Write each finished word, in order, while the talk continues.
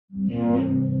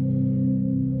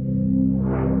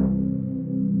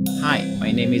Hi,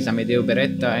 my name is Amedeo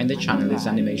Beretta and the channel is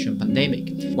Animation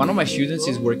Pandemic. One of my students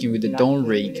is working with the Dawn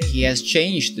rig. He has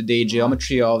changed the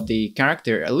geometry of the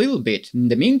character a little bit. In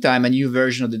the meantime, a new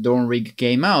version of the Dawn rig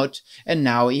came out and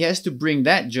now he has to bring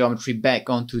that geometry back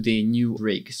onto the new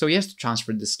rig. So he has to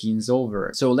transfer the skins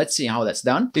over. So let's see how that's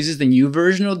done. This is the new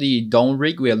version of the Dawn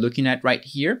rig we are looking at right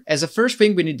here. As a first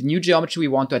thing, we need the new geometry we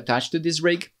want to attach to this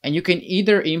rig, and you can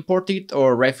either import it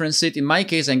or reference it. In my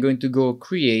case, I'm going to go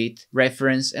create,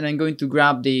 reference, and I'm going to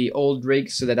grab the old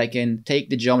rig so that I can take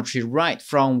the geometry right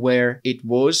from where it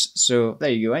was. So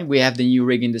there you go, and we have the new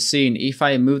rig in the scene. If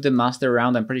I move the master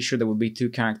around, I'm pretty sure there will be two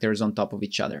characters on top of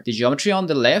each other. The geometry on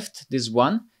the left, this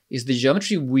one, is the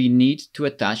geometry we need to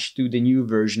attach to the new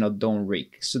version of Dawn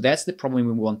rig. So that's the problem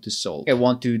we want to solve. I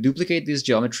want to duplicate this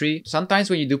geometry. Sometimes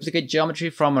when you duplicate geometry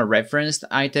from a referenced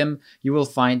item, you will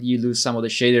find you lose some of the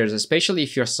shaders, especially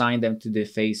if you assign them to the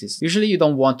faces. Usually you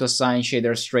don't want to assign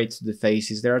shaders straight to the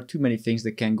faces. There are too many things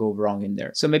that can go wrong in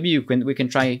there. So maybe we can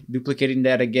try duplicating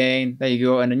that again. There you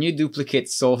go, and a new duplicate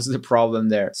solves the problem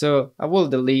there. So I will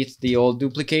delete the old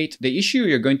duplicate. The issue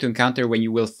you're going to encounter when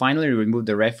you will finally remove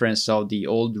the reference of the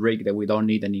old rig that we don't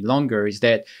need any longer is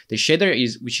that the shader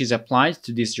which is applied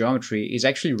to this geometry is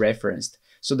actually referenced.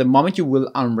 So the moment you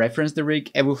will unreference the rig,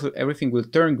 everything will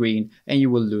turn green and you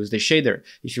will lose the shader.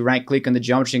 If you right click on the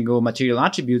geometry and go material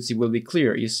attributes, it will be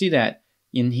clear. You see that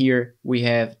in here we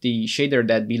have the shader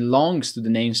that belongs to the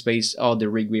namespace of the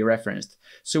rig we referenced.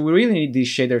 So we really need this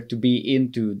shader to be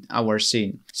into our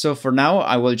scene. So for now,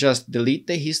 I will just delete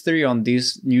the history on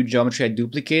this new geometry I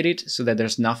duplicated so that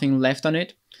there's nothing left on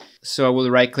it. So I will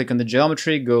right click on the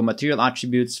geometry, go material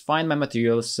attributes, find my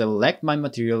material, select my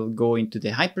material, go into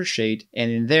the hypershade, and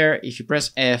in there, if you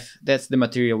press F, that's the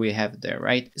material we have there,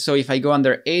 right? So if I go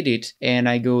under edit and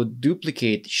I go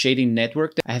duplicate shading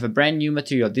network, I have a brand new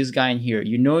material, this guy in here.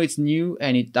 You know it's new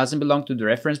and it doesn't belong to the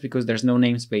reference because there's no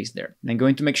namespace there. And I'm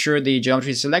going to make sure the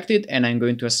geometry is selected and I'm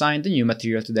going to assign the new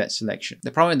material to that selection.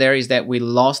 The problem there is that we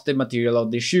lost the material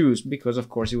of the shoes because of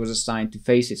course it was assigned to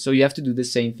faces. So you have to do the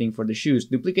same thing for the shoes.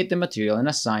 Duplicate the material and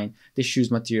assign the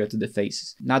shoes material to the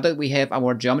faces. Now that we have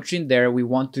our geometry in there, we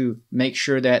want to make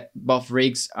sure that both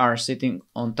rigs are sitting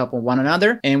on top of one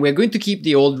another, and we're going to keep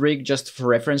the old rig just for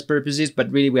reference purposes,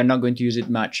 but really we are not going to use it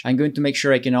much. I'm going to make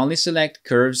sure I can only select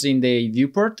curves in the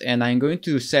viewport, and I'm going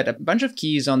to set a bunch of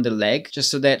keys on the leg just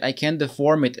so that I can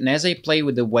deform it, and as I play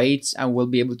with the weights I will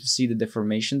be able to see the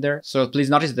deformation there. So please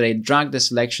notice that I drag the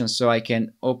selection so I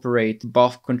can operate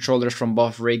both controllers from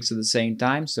both rigs at the same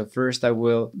time. So first I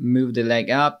will move the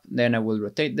leg up, then I will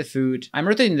rotate the foot. I'm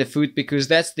rotating the foot because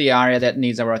that's the area that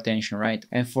needs our attention, right?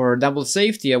 And for double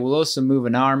safety, I will also move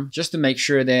an arm just to make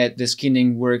sure that the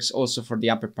skinning works also for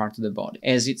the upper part of the body.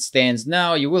 As it stands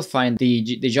now, you will find the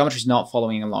geometry is not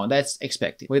following along. That's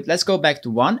expected. Wait, let's go back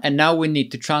to 1, and now we need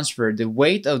to transfer the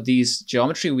weight of this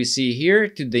geometry we see here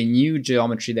to the new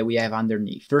geometry that we have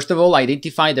underneath. First of all,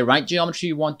 identify the right geometry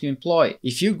you want to employ.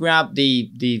 If you grab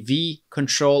the V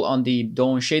control on the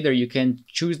Dawn shader, you can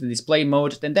choose the display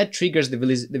mode, then that triggers the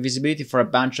visibility for a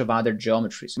bunch of other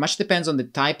geometries. Much depends on the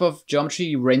type of geometry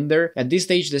you render. At this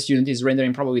stage, the student is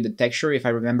rendering probably the texture, if I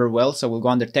remember well, so we'll go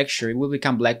under texture. It will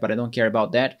become black, but I don't care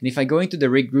about that. And if I go into the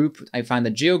rig group, I find the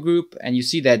geo group, and you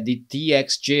see that the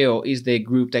TX geo is the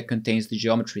group that contains the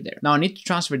geometry there. Now I need to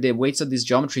transfer the weights of this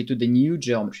geometry to the new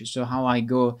geometry. So how I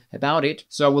go about it?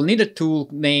 So I will need a tool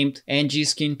named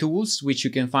Ngskintools, which you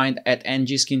can find at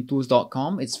ngskintools.com.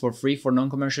 It's for free for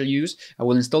non-commercial use. I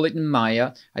will install it in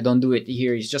Maya. I don't do it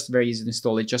here. It's just very easy to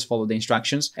install it. Just follow the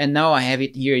instructions. And now I have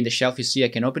it here in the shelf. You see, I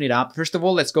can open it up. First of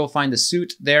all, let's go find the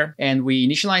suit there. And we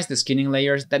initialize the skinning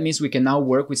layers. That means we can now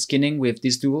work with skinning with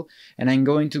this tool. And I'm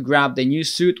going to grab the new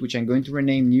suit, which I'm going to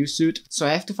rename new suit. So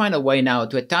I have to find a way now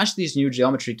to attach this new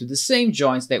geometry to the same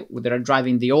joints that are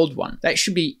driving the old one. That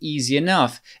should be easy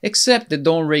enough, except the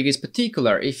Dawn rig is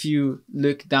particular. If you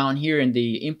look down here in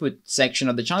the input section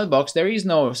of the channel box, there is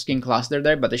no skin cluster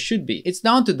there, but there should be. It's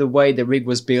down to the way the rig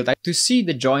was built. To see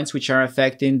the joints which are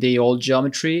affecting the old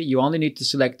geometry, you only need to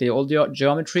select the old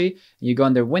geometry. You go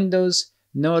under Windows,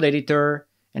 Node Editor,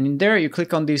 and in there you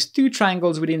click on these two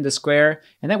triangles within the square,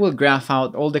 and that will graph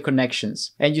out all the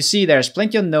connections. And you see there's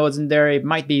plenty of nodes in there. It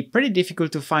might be pretty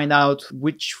difficult to find out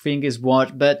which thing is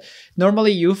what, but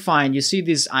normally you see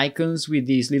these icons with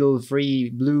these little free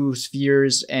blue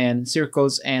spheres and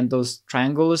circles and those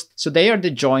triangles. So they are the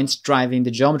joints driving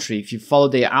the geometry. If you follow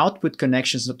the output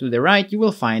connections to the right, you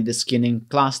will find the skinning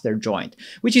cluster joint,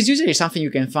 which is usually something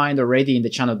you can find already in the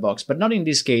channel box, but not in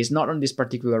this case, not on this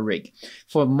particular rig.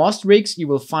 For most rigs, you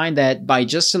will find that by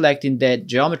just selecting that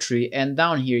geometry, and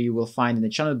down here you will find in the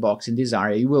channel box in this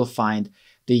area, you will find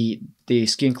the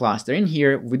skin cluster. In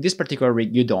here, with this particular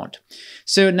rig, you don't.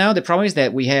 So now the problem is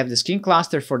that we have the skin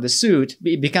cluster for the suit.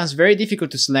 It becomes very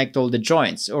difficult to select all the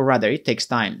joints, or rather, it takes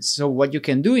time. So what you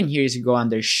can do in here is you go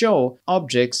under Show,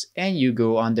 Objects, and you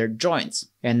go under Joints.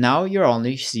 And now you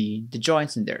only see the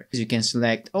joints in there. You can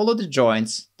select all of the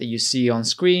joints that you see on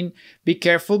screen. Be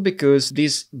careful because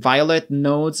these violet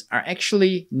nodes are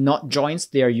actually not joints,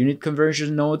 they are unit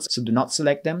conversion nodes, so do not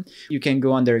select them. You can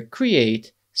go under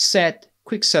Create, Set,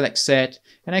 Quick Select Set,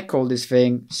 and I call this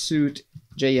thing Suit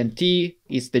J&T.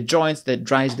 It's the joints that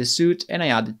drives the suit, and I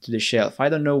add it to the shelf. I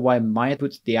don't know why Maya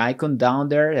put the icon down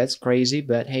there, that's crazy,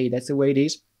 but hey, that's the way it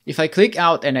is. If I click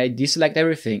out and I deselect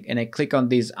everything and I click on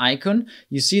this icon,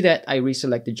 you see that I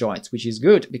reselect the joints, which is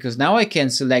good because now I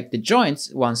can select the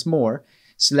joints once more,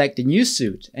 select the new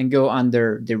suit and go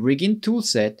under the rigging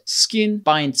toolset, skin,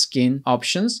 bind skin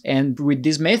options. And with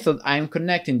this method, I'm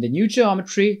connecting the new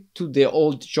geometry to the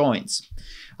old joints.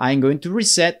 I'm going to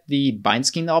reset the bind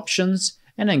skin options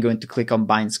and I'm going to click on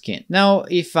bind skin. Now,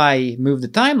 if I move the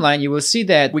timeline, you will see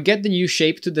that we get the new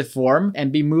shape to deform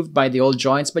and be moved by the old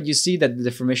joints, but you see that the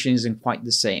deformation isn't quite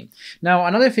the same. Now,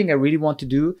 another thing I really want to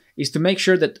do is to make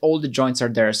sure that all the joints are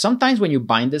there. Sometimes when you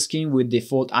bind the skin with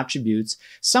default attributes,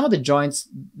 some of the joints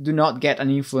do not get an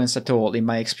influence at all in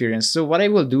my experience. So what I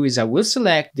will do is I will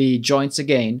select the joints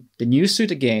again, the new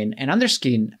suit again, and under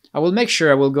skin, I will make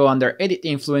sure I will go under Edit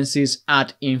Influences,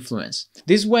 Add Influence.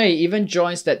 This way, even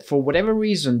joints that for whatever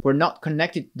reason were not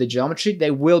connected to the geometry,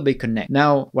 they will be connected.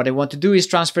 Now, what I want to do is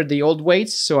transfer the old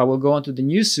weights, so I will go onto the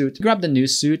new suit, grab the new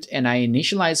suit, and I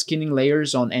initialize skinning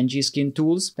layers on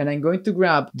Ngskintools, and I'm going to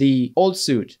grab the old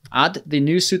suit, add the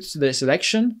new suit to the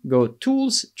selection, go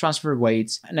Tools, Transfer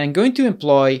Weights, and I'm going to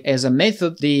employ as a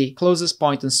method the closest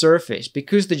point on surface.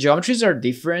 Because the geometries are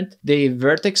different, the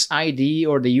vertex ID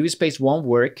or the UV space won't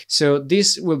work. So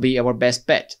this will be our best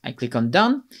bet. I click on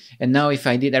Done, and now if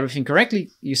I did everything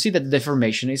correctly, you see that the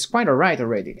deformation is quite alright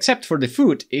already. Except for the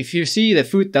foot. If you see, the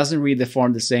foot doesn't really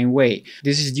deform the same way.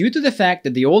 This is due to the fact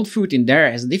that the old foot in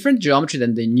there has a different geometry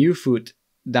than the new foot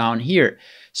down here.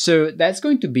 So that's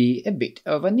going to be a bit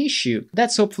of an issue.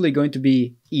 That's hopefully going to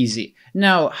be easy.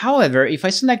 Now, however, if I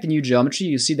select the new geometry,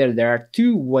 you see that there are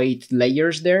two weight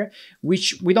layers there,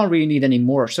 which we don't really need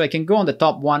anymore. So I can go on the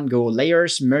top one, go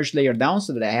Layers, Merge Layer Down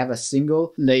so that I have a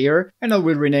single layer, and I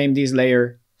will rename this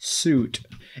layer Suit.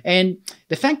 And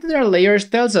the fact that there are layers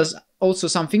tells us also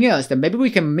something else, that maybe we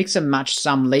can mix and match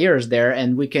some layers there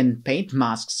and we can paint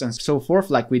masks and so forth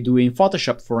like we do in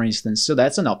Photoshop, for instance. So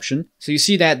that's an option. So you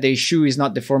see that the shoe is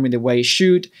not deforming the way it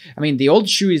should. I mean, the old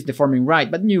shoe is deforming right,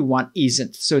 but the new one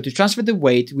isn't. So to transfer the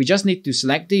weight, we just need to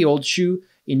select the old shoe,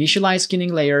 initialize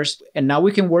skinning layers, and now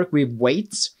we can work with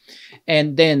weights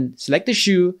and then select the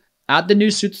shoe, add the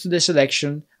new suit to the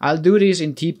selection. I'll do this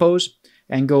in T-pose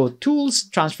and go Tools,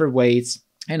 Transfer Weights,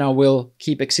 and I will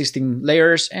keep existing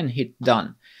layers and hit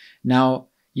Done. Now,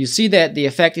 you see that the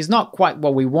effect is not quite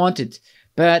what we wanted,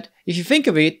 but if you think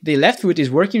of it, the left foot is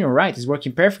working alright, it's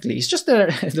working perfectly. It's just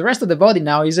that the rest of the body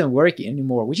now isn't working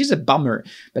anymore, which is a bummer,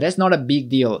 but that's not a big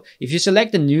deal. If you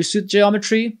select the new suit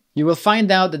geometry, you will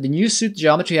find out that the new suit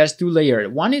geometry has two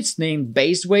layers. One is named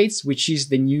Base Weights, which is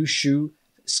the new shoe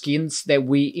skins that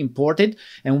we imported,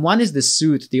 and one is the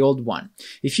suit, the old one.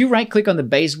 If you right click on the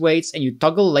base weights and you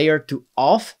toggle layer to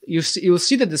off, you'll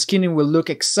see that the skinning will look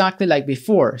exactly like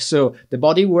before. So the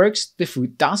body works, the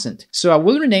foot doesn't. So I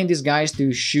will rename these guys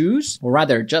to shoes, or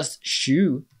rather just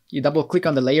shoe. You double click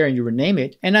on the layer and you rename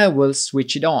it, and I will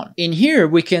switch it on. In here,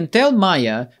 we can tell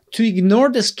Maya to ignore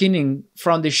the skinning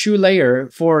from the shoe layer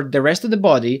for the rest of the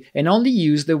body and only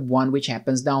use the one which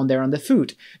happens down there on the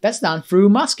foot. That's done through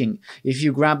masking. If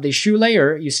you grab the shoe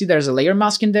layer, you see there's a layer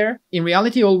mask in there. In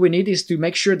reality, all we need is to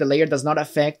make sure the layer does not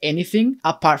affect anything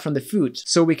apart from the foot.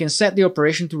 So we can set the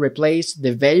operation to replace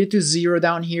the value to 0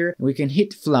 down here, and we can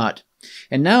hit Flood.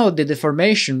 And now the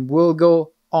deformation will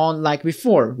go on like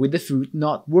before, with the foot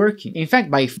not working. In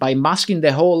fact, by masking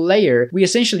the whole layer, we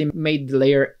essentially made the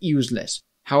layer useless.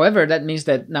 However, that means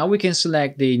that now we can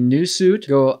select the new suit,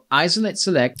 go Isolate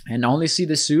Select, and only see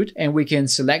the suit, and we can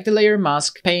select the layer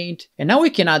mask, paint, and now we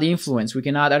can add influence. We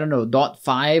can add, I don't know,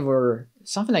 0.5 or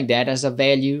something like that as a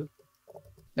value.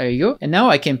 There you go. And now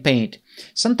I can paint.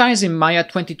 Sometimes in Maya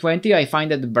 2020, I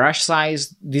find that the brush size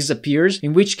disappears,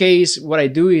 in which case what I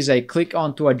do is I click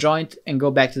onto a joint and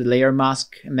go back to the layer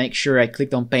mask and make sure I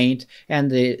clicked on paint, and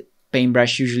the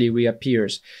paintbrush usually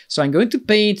reappears. So I'm going to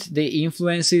paint the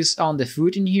influences on the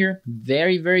foot in here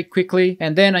very, very quickly,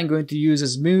 and then I'm going to use a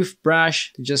smooth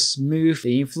brush to just smooth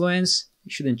the influence.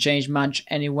 It shouldn't change much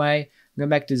anyway. Go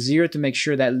back to 0 to make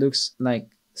sure that looks like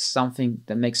something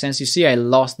that makes sense. You see I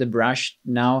lost the brush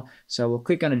now, so I will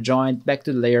click on a joint, back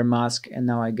to the layer mask, and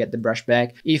now I get the brush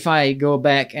back. If I go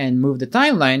back and move the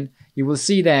timeline, you will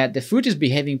see that the foot is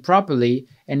behaving properly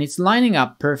and it's lining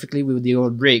up perfectly with the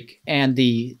old rig, and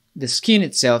the skin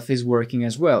itself is working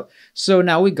as well. So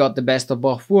now we got the best of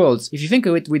both worlds. If you think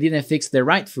of it, we didn't fix the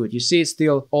right foot. You see it's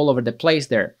still all over the place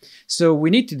there. So we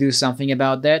need to do something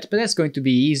about that, but that's going to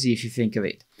be easy if you think of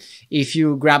it. If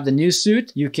you grab the new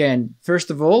suit, you can first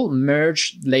of all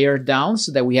merge layer down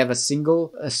so that we have a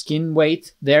single skin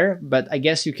weight there, but I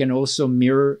guess you can also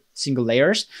mirror single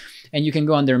layers, and you can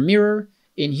go under mirror.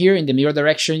 In here, in the mirror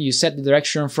direction, you set the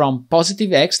direction from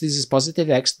positive X, this is positive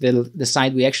X, the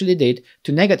side we actually did,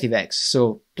 to negative X.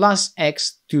 So plus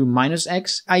X to minus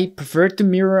X. I prefer to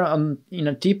mirror on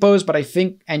T-pose, but I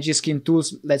think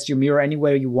Ngskintools lets you mirror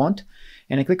anywhere you want.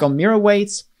 And I click on mirror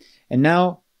weights, and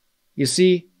now you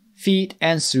see feet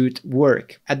and suit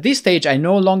work. At this stage, I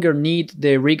no longer need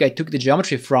the rig I took the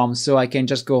geometry from, so I can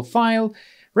just go File,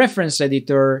 Reference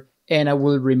Editor, and I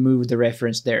will remove the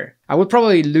reference there. I will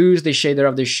probably lose the shader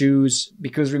of the shoes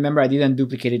because remember I didn't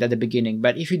duplicate it at the beginning,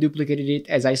 but if you duplicated it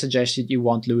as I suggested, you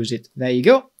won't lose it. There you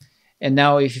go. And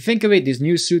now if you think of it, this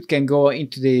new suit can go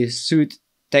into the suit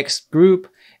text group,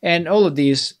 and all of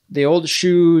these, the old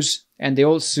shoes and the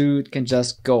old suit, can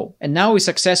just go. And now we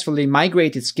successfully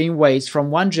migrated skin weights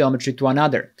from one geometry to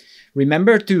another.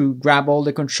 Remember to grab all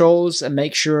the controls and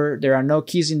make sure there are no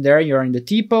keys in there. You're in the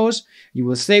T-pose. You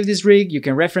will save this rig, you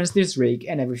can reference this rig,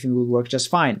 and everything will work just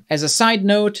fine. As a side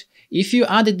note, if you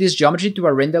added this geometry to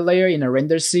a render layer in a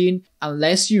render scene,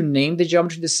 unless you name the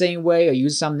geometry the same way or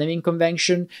use some naming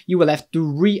convention, you will have to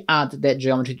re-add that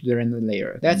geometry to the render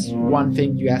layer. That's one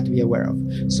thing you have to be aware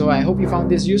of. So I hope you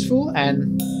found this useful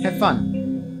and have fun.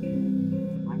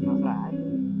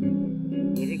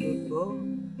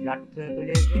 Blood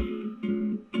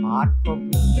circulation, heart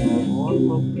problem, bone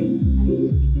problem,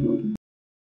 and